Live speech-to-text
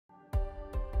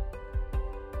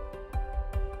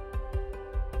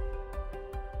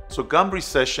So gum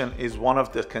recession is one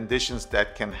of the conditions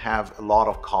that can have a lot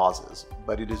of causes,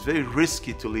 but it is very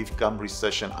risky to leave gum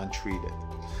recession untreated.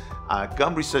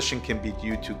 Gum recession can be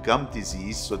due to gum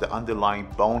disease, so the underlying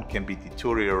bone can be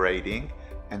deteriorating,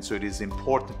 and so it is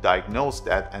important to diagnose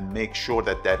that and make sure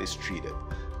that that is treated.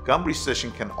 Gum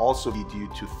recession can also be due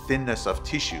to thinness of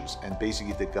tissues and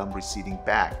basically the gum receding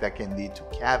back. That can lead to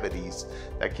cavities,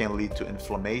 that can lead to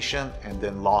inflammation and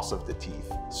then loss of the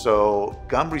teeth. So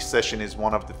gum recession is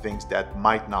one of the things that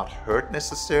might not hurt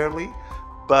necessarily,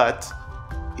 but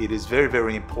it is very,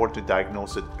 very important to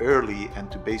diagnose it early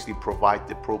and to basically provide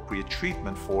the appropriate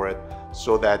treatment for it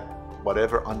so that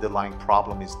whatever underlying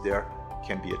problem is there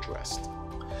can be addressed.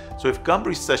 So if gum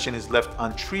recession is left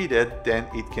untreated, then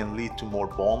it can lead to more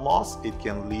bone loss. It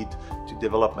can lead to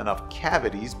development of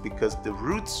cavities because the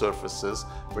root surfaces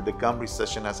where the gum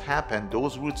recession has happened,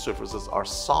 those root surfaces are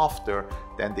softer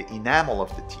than the enamel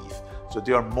of the teeth. So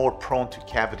they are more prone to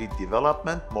cavity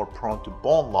development, more prone to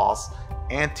bone loss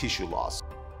and tissue loss.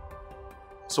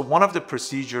 So one of the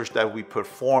procedures that we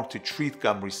perform to treat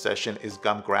gum recession is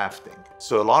gum grafting.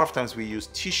 So a lot of times we use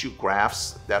tissue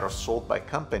grafts that are sold by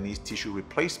companies, tissue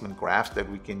replacement grafts that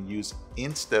we can use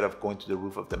instead of going to the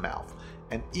roof of the mouth.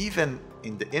 And even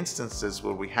in the instances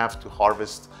where we have to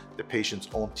harvest the patient's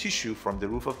own tissue from the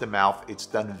roof of the mouth, it's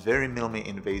done very minimally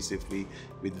invasively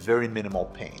with very minimal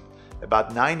pain.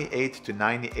 About 98 to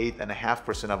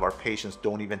 98.5% of our patients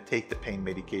don't even take the pain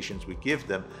medications we give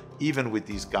them, even with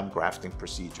these gum grafting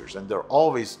procedures. And they're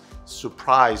always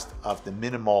surprised of the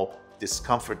minimal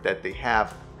discomfort that they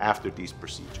have after these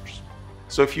procedures.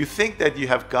 So if you think that you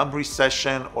have gum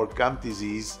recession or gum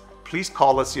disease, please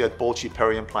call us here at Boltchi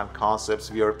Perio Implant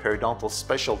Concepts. We are a periodontal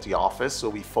specialty office, so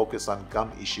we focus on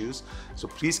gum issues. So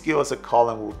please give us a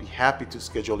call and we'll be happy to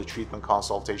schedule a treatment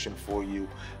consultation for you.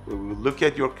 We will look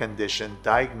at your condition,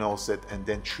 diagnose it, and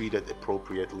then treat it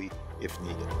appropriately if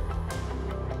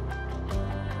needed.